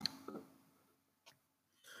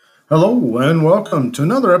Hello and welcome to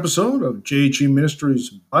another episode of JHE Ministries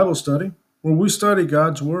Bible Study, where we study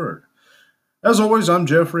God's Word. As always, I'm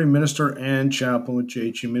Jeffrey, minister and chaplain with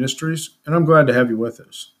JHE Ministries, and I'm glad to have you with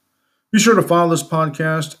us. Be sure to follow this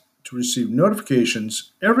podcast to receive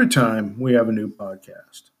notifications every time we have a new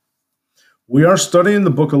podcast. We are studying the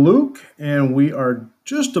book of Luke, and we are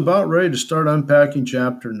just about ready to start unpacking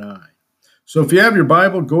chapter 9. So if you have your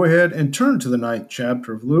Bible, go ahead and turn to the 9th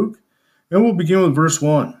chapter of Luke, and we'll begin with verse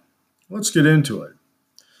 1. Let's get into it.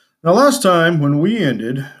 Now, last time when we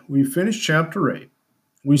ended, we finished chapter 8.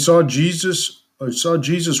 We saw Jesus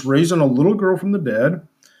raising a little girl from the dead,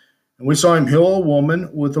 and we saw him heal a woman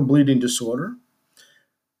with a bleeding disorder.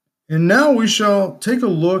 And now we shall take a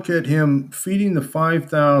look at him feeding the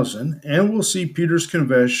 5,000, and we'll see Peter's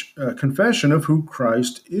confession of who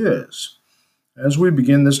Christ is as we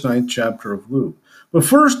begin this 9th chapter of Luke. But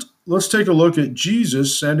first, let's take a look at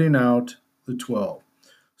Jesus sending out the 12.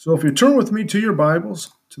 So if you turn with me to your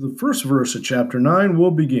Bibles, to the first verse of chapter 9, we'll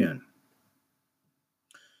begin.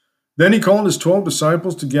 Then he called his 12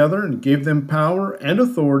 disciples together and gave them power and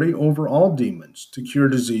authority over all demons to cure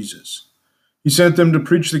diseases. He sent them to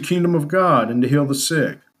preach the kingdom of God and to heal the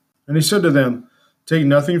sick. And he said to them, "Take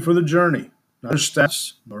nothing for the journey, neither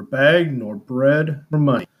staffs, nor bag, nor bread, nor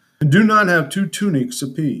money. And do not have 2 tunics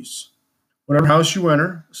apiece. Whatever house you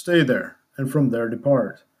enter, stay there, and from there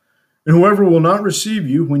depart. And whoever will not receive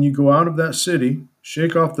you when you go out of that city,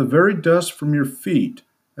 shake off the very dust from your feet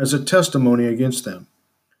as a testimony against them."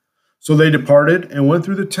 So they departed and went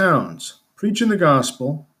through the towns, preaching the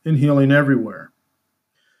gospel and healing everywhere.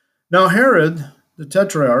 Now Herod, the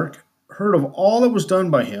tetrarch, heard of all that was done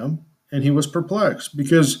by him, and he was perplexed,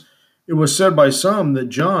 because it was said by some that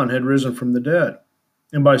John had risen from the dead,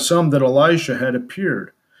 and by some that Elisha had appeared,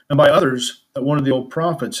 and by others that one of the old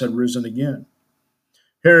prophets had risen again.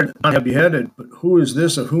 Herod did not have beheaded, but who is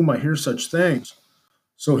this of whom I hear such things?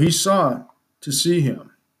 So he sought to see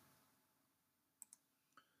him.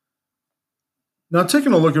 Now,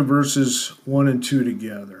 taking a look at verses 1 and 2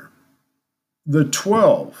 together, these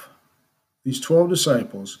 12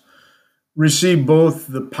 disciples, received both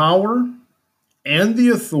the power and the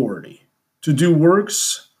authority to do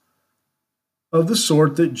works of the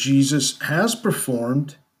sort that Jesus has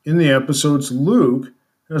performed in the episodes Luke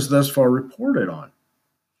has thus far reported on.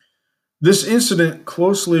 This incident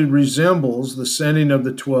closely resembles the sending of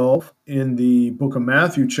the 12 in the book of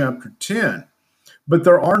Matthew, chapter 10, but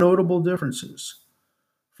there are notable differences.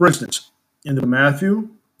 For instance, in the Matthew,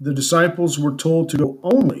 the disciples were told to go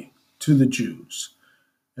only to the Jews,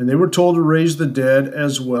 and they were told to raise the dead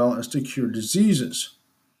as well as to cure diseases.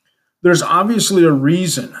 There's obviously a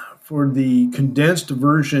reason for the condensed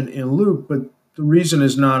version in Luke, but the reason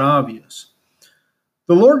is not obvious.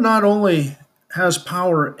 The Lord not only has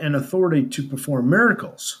power and authority to perform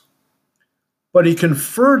miracles, but he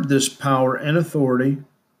conferred this power and authority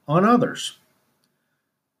on others.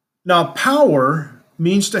 Now, power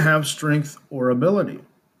means to have strength or ability.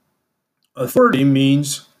 Authority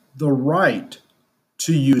means the right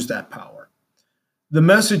to use that power. The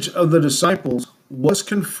message of the disciples was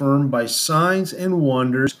confirmed by signs and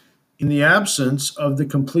wonders in the absence of the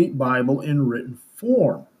complete Bible in written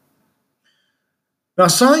form. Now,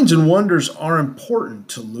 signs and wonders are important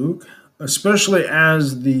to Luke, especially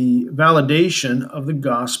as the validation of the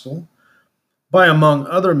gospel by, among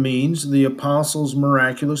other means, the apostles'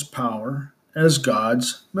 miraculous power as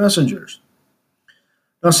God's messengers.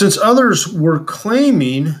 Now, since others were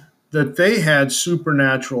claiming that they had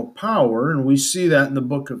supernatural power, and we see that in the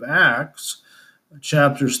book of Acts,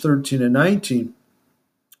 chapters 13 and 19,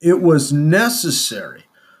 it was necessary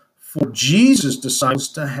for Jesus' disciples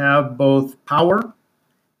to have both power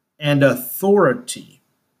and authority,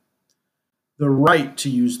 the right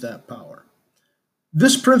to use that power.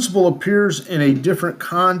 This principle appears in a different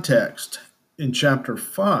context in chapter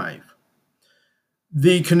 5.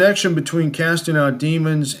 The connection between casting out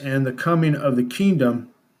demons and the coming of the kingdom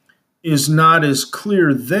is not as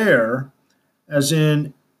clear there as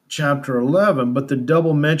in chapter 11, but the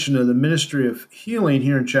double mention of the ministry of healing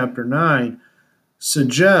here in chapter 9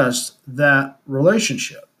 suggests that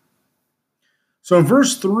relationship. So in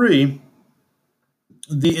verse 3,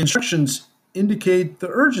 the instructions indicate the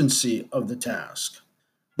urgency of the task.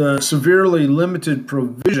 The severely limited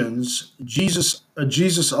provisions Jesus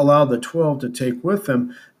allowed the 12 to take with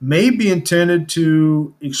them may be intended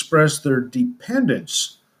to express their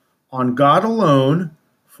dependence on God alone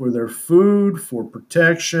for their food, for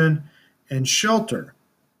protection, and shelter.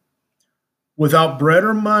 Without bread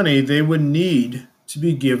or money, they would need to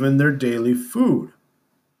be given their daily food.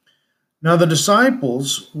 Now, the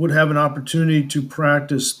disciples would have an opportunity to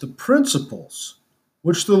practice the principles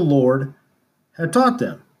which the Lord had taught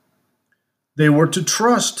them. They were to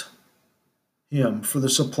trust him for the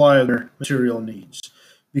supply of their material needs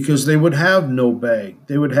because they would have no bag,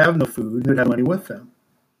 they would have no food, they would have money with them.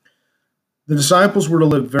 The disciples were to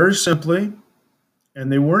live very simply,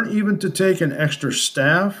 and they weren't even to take an extra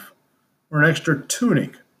staff or an extra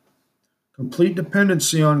tunic. Complete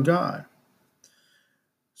dependency on God.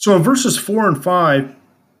 So in verses 4 and 5,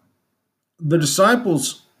 the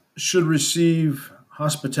disciples should receive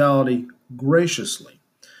hospitality graciously.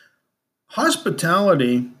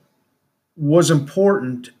 Hospitality was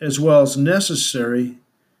important as well as necessary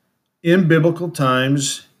in biblical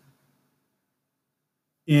times,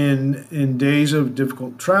 in days of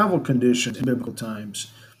difficult travel conditions in biblical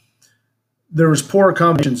times. There was poor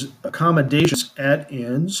accommodations at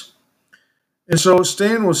inns, and so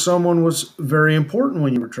staying with someone was very important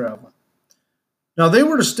when you were traveling. Now, they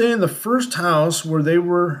were to stay in the first house where they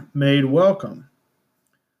were made welcome.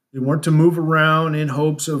 They weren't to move around in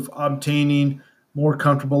hopes of obtaining more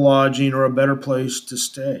comfortable lodging or a better place to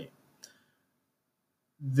stay.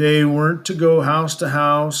 They weren't to go house to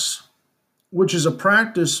house, which is a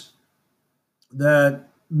practice that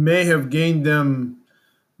may have gained them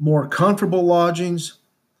more comfortable lodgings,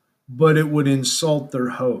 but it would insult their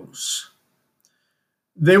hosts.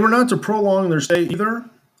 They were not to prolong their stay either,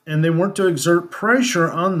 and they weren't to exert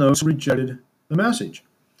pressure on those who rejected the message.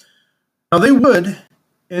 Now, they would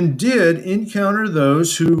and did encounter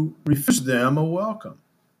those who refused them a welcome.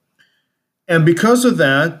 And because of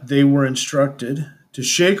that, they were instructed to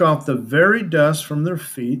shake off the very dust from their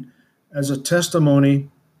feet as a testimony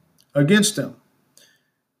against them.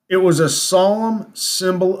 It was a solemn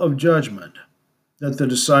symbol of judgment that the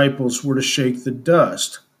disciples were to shake the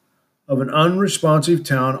dust of an unresponsive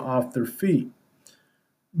town off their feet.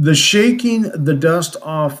 The shaking the dust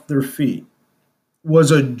off their feet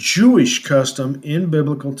was a Jewish custom in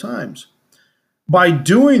biblical times. By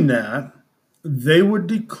doing that, they would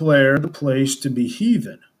declare the place to be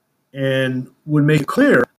heathen and would make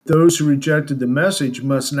clear those who rejected the message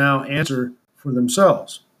must now answer for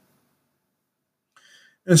themselves.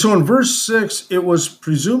 And so in verse 6, it was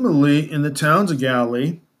presumably in the towns of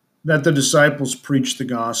Galilee that the disciples preached the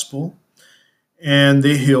gospel and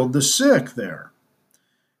they healed the sick there.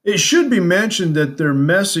 It should be mentioned that their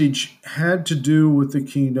message had to do with the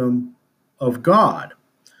kingdom of God,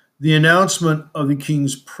 the announcement of the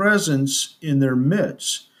king's presence in their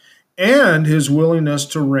midst, and his willingness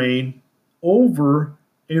to reign over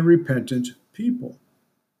a repentant people.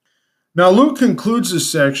 Now, Luke concludes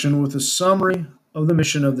this section with a summary of the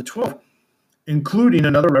mission of the 12, including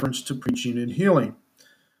another reference to preaching and healing.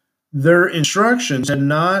 Their instructions had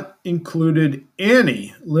not included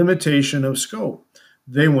any limitation of scope.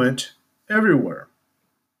 They went everywhere.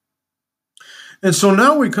 And so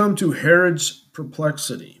now we come to Herod's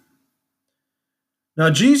perplexity. Now,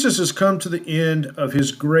 Jesus has come to the end of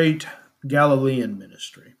his great Galilean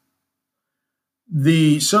ministry.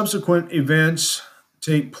 The subsequent events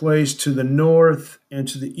take place to the north and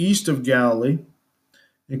to the east of Galilee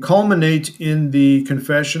and culminate in the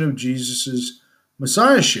confession of Jesus'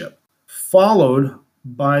 messiahship, followed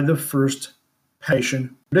by the first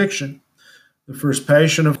passion prediction. The first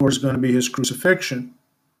passion, of course, is going to be his crucifixion.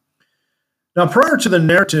 Now, prior to the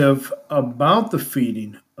narrative about the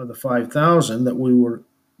feeding of the 5,000 that we were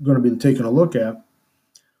going to be taking a look at,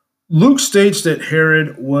 Luke states that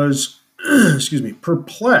Herod was,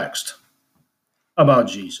 perplexed about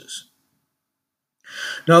Jesus.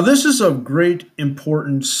 Now, this is of great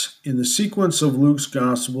importance in the sequence of Luke's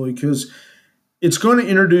gospel because it's going to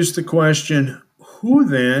introduce the question, who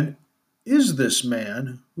then is this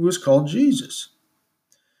man who is called Jesus?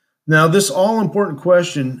 Now, this all-important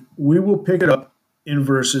question, we will pick it up in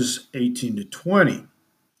verses 18 to 20.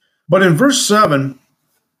 But in verse 7,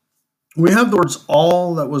 we have the words,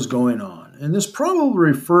 all that was going on. And this probably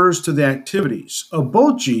refers to the activities of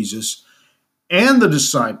both Jesus and the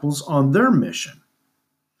disciples on their mission.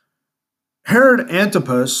 Herod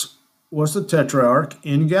Antipas was the tetrarch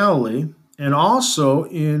in Galilee and also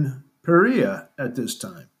in Perea at this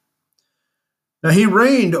time. Now, he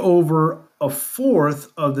reigned over a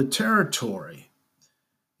fourth of the territory,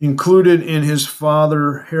 included in his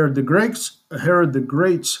father Herod the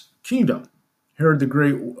Great's kingdom. Herod the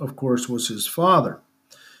Great, of course, was his father.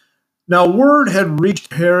 Now, word had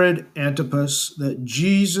reached Herod Antipas that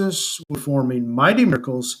Jesus was performing mighty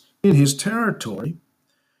miracles in his territory,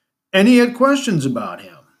 and he had questions about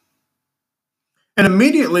him. And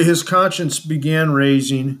immediately his conscience began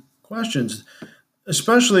raising questions,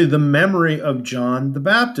 especially the memory of John the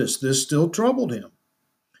Baptist. This still troubled him.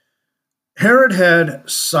 Herod had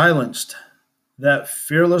silenced that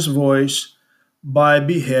fearless voice by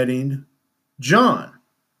beheading John.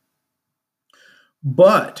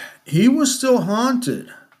 But he was still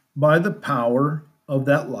haunted by the power of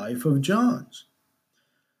that life of John's.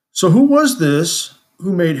 So who was this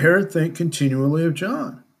who made Herod think continually of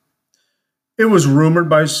John? It was rumored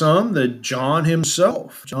by some that John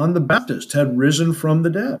himself, John the Baptist, had risen from the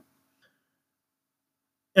dead.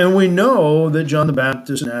 And we know that John the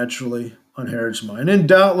Baptist is naturally on Herod's mind, and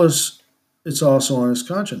doubtless it's also on his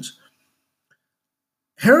conscience.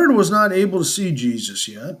 Herod was not able to see Jesus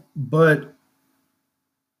yet, but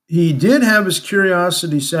he did have his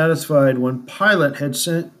curiosity satisfied when Pilate had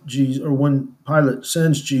sent Jesus, or when Pilate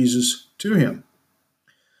sends Jesus to him.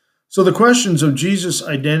 So the questions of Jesus'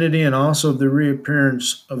 identity and also the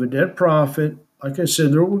reappearance of a dead prophet, like I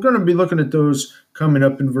said, we're going to be looking at those coming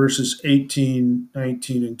up in verses 18,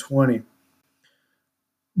 19, and 20.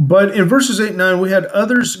 But in verses 8 and 9, we had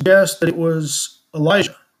others guess that it was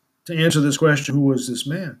Elijah to answer this question, who was this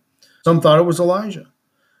man? Some thought it was Elijah.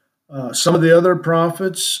 Some of the other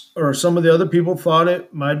prophets or some of the other people thought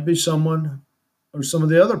it might be someone or some of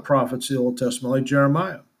the other prophets of the Old Testament, like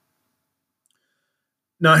Jeremiah.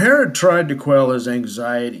 Now, Herod tried to quell his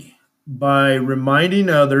anxiety by reminding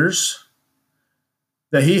others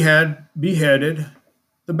that he had beheaded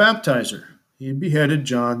the baptizer. He had beheaded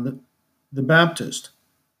John the Baptist.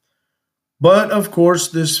 But, of course,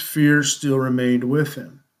 this fear still remained with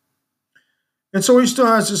him. And so he still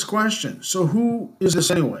has this question. So who is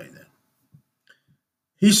this anyway, then?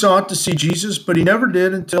 He sought to see Jesus, but he never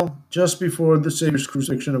did until just before the Savior's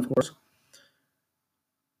crucifixion, of course.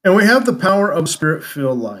 And we have the power of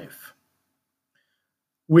Spirit-filled life.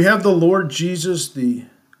 We have the Lord Jesus, the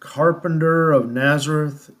carpenter of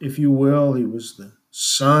Nazareth, if you will. He was the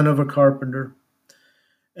son of a carpenter.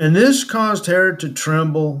 And this caused Herod to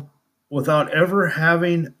tremble without ever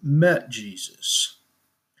having met Jesus.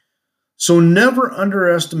 So never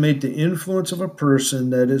underestimate the influence of a person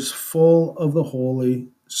that is full of the Holy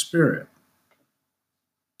Spirit.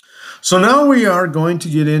 So now we are going to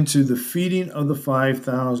get into the feeding of the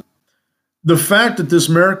 5,000. The fact that this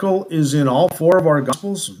miracle is in all four of our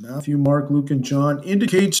Gospels, Matthew, Mark, Luke, and John,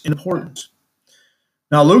 indicates importance.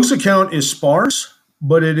 Now, Luke's account is sparse,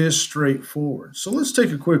 but it is straightforward. So let's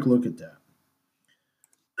take a quick look at that.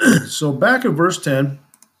 So back at verse 10,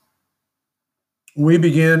 we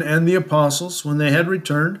begin, and the apostles, when they had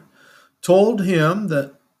returned, told him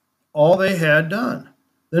that all they had done.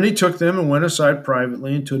 Then he took them and went aside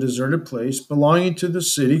privately into a deserted place belonging to the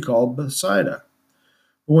city called Bethsaida.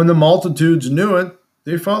 But when the multitudes knew it,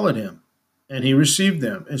 they followed him, and he received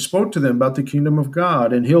them and spoke to them about the kingdom of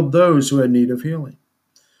God and healed those who had need of healing.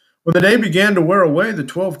 When the day began to wear away, the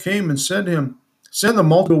 12 came and said to him, "Send the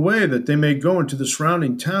multitude away that they may go into the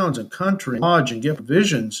surrounding towns and country and lodge and get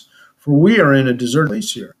provisions, for we are in a deserted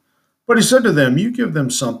place here." But he said to them, "You give them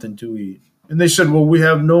something to eat." And they said, "Well, we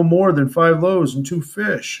have no more than 5 loaves and 2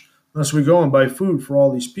 fish, unless we go and buy food for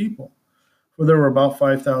all these people." For there were about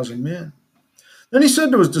 5,000 men. Then he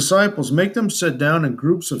said to his disciples, "Make them sit down in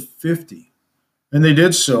groups of 50. And they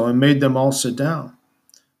did so and made them all sit down.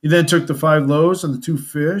 He then took the 5 loaves and the 2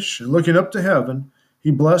 fish, and looking up to heaven,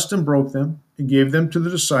 he blessed and broke them and gave them to the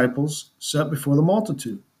disciples set before the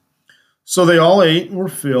multitude. So they all ate and were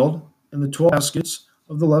filled, and the 12 baskets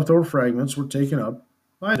of the leftover fragments were taken up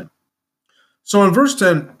by them. So in verse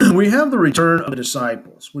 10, we have the return of the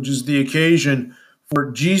disciples, which is the occasion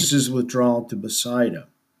for Jesus' withdrawal to Bethsaida.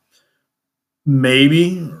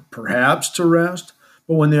 Maybe, or perhaps to rest,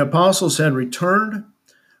 but when the apostles had returned,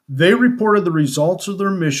 they reported the results of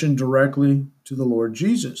their mission directly to the Lord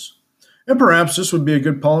Jesus. And perhaps this would be a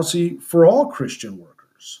good policy for all Christian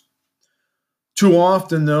workers. Too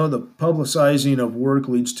often, though, the publicizing of work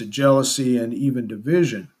leads to jealousy and even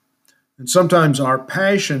division. And sometimes our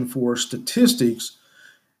passion for statistics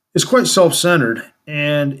is quite self-centered,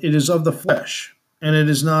 and it is of the flesh, and it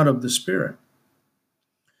is not of the Spirit.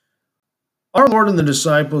 Our Lord and the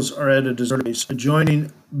disciples are at a deserted place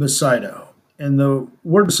adjoining Bethsaida, and the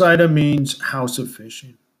word Bethsaida means house of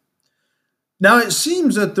fishing. Now, it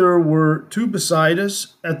seems that there were 2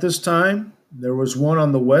 Bethsaidas at this time. There was one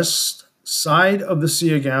on the west side of the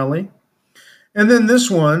Sea of Galilee, and then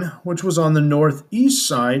this one, which was on the northeast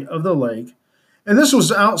side of the lake. And this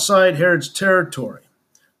was outside Herod's territory,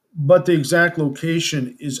 but the exact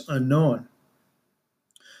location is unknown.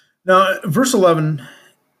 Now, verse 11,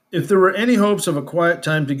 if there were any hopes of a quiet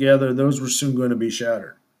time together, those were soon going to be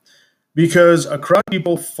shattered, because a crowd of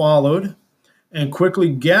people followed and quickly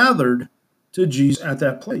gathered to Jesus at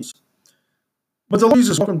that place. But the Lord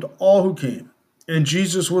Jesus welcomed all who came, and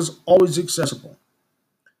Jesus was always accessible.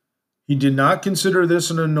 He did not consider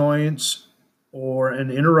this an annoyance or an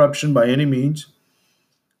interruption by any means,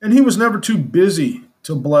 and he was never too busy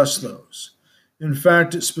to bless those. In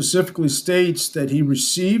fact, it specifically states that he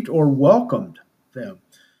received or welcomed them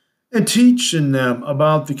and teaching them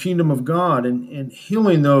about the kingdom of God and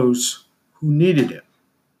healing those who needed it.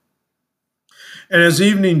 And as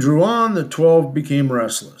evening drew on, the 12 became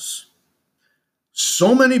restless.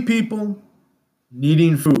 So many people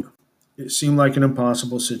needing food. It seemed like an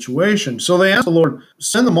impossible situation. So they asked the Lord,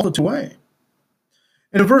 send the multitude away.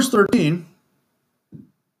 And in verse 13,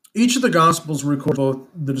 each of the Gospels record both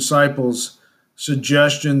the disciples'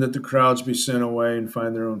 suggestion that the crowds be sent away and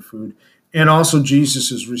find their own food, and also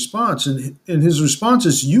Jesus' response. And his response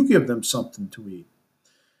is, you give them something to eat.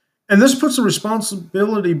 And this puts the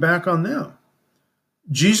responsibility back on them.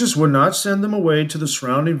 Jesus would not send them away to the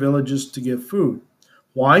surrounding villages to get food.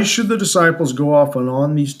 Why should the disciples go off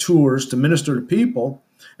on these tours to minister to people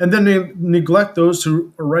and then they neglect those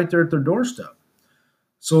who are right there at their doorstep?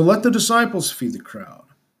 So let the disciples feed the crowd.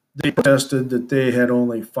 They protested that they had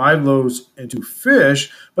only 5 loaves and 2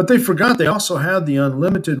 fish, but they forgot they also had the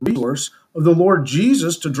unlimited resource of the Lord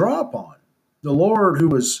Jesus to draw upon. The Lord who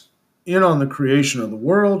was in on the creation of the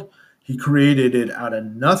world, he created it out of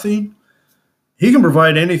nothing. He can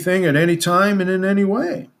provide anything at any time and in any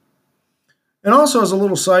way. And also, as a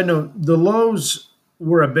little side note, the loaves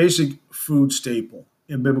were a basic food staple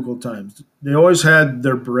in biblical times. They always had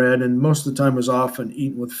their bread, and most of the time was often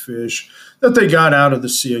eaten with fish that they got out of the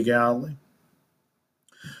Sea of Galilee.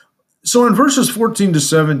 So in verses 14 to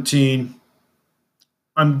 17,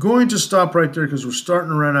 I'm going to stop right there because we're starting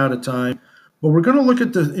to run out of time. But we're going to look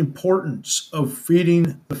at the importance of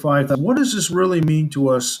feeding the 5,000. What does this really mean to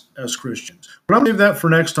us as Christians? But I'll leave that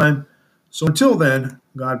for next time. So until then,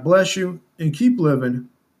 God bless you and keep living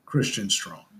Christian strong.